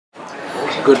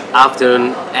Good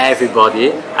afternoon,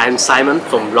 everybody. I'm Simon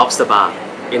from Lobster Bar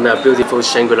in a beautiful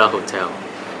Shangri-La hotel.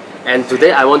 And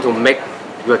today I want to make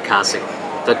you a classic.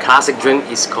 The classic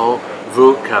drink is called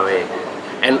Vieux Carre.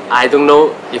 And I don't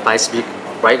know if I speak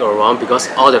right or wrong because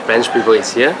all the French people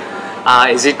is here.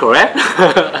 Is it correct?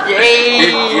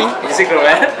 Yay! Is it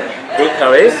correct? Vieux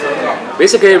Carre?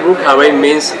 Basically, Vieux Carre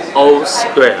means old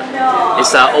square.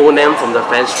 It's an old name from the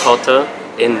French Quarter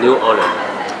in New Orleans.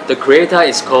 The creator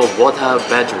is called Water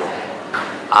Bedroom.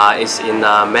 It's in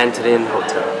a Mandarin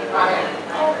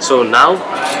hotel. So now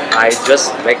I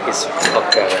just make this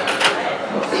cocktail.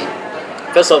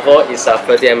 First of all, it's a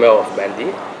 30 ml of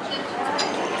brandy,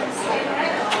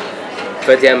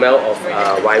 30 ml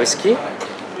of white whiskey.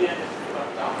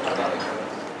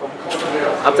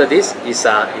 After this is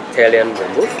Italian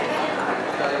vermouth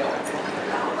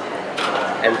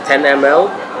and 10 ml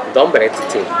Don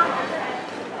Benedictine.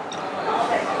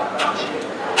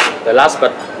 The last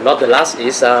but not the last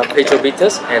is petrol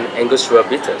bitters and Angostura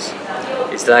bitters.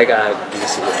 It's like a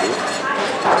greasy beef.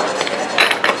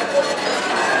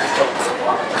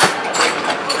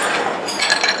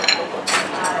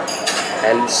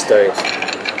 And stir it.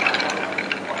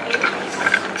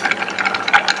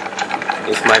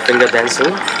 With my finger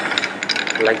dancing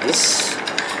like this.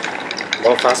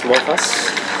 More fast,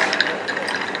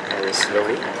 and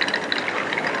slowly.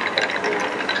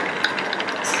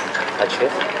 Touch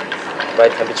it. Right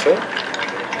temperature.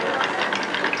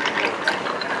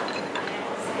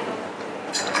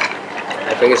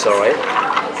 I think it's alright.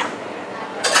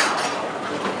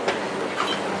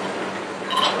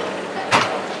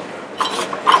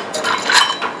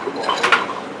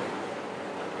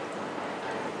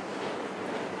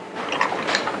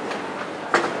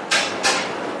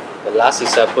 The last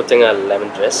is putting a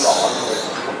lemon zest.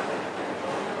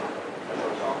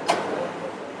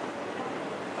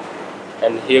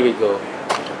 And here we go,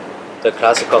 the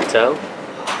classic cocktail,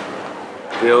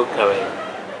 Vieux Carre.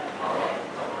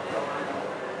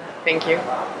 Thank you.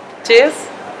 Cheers!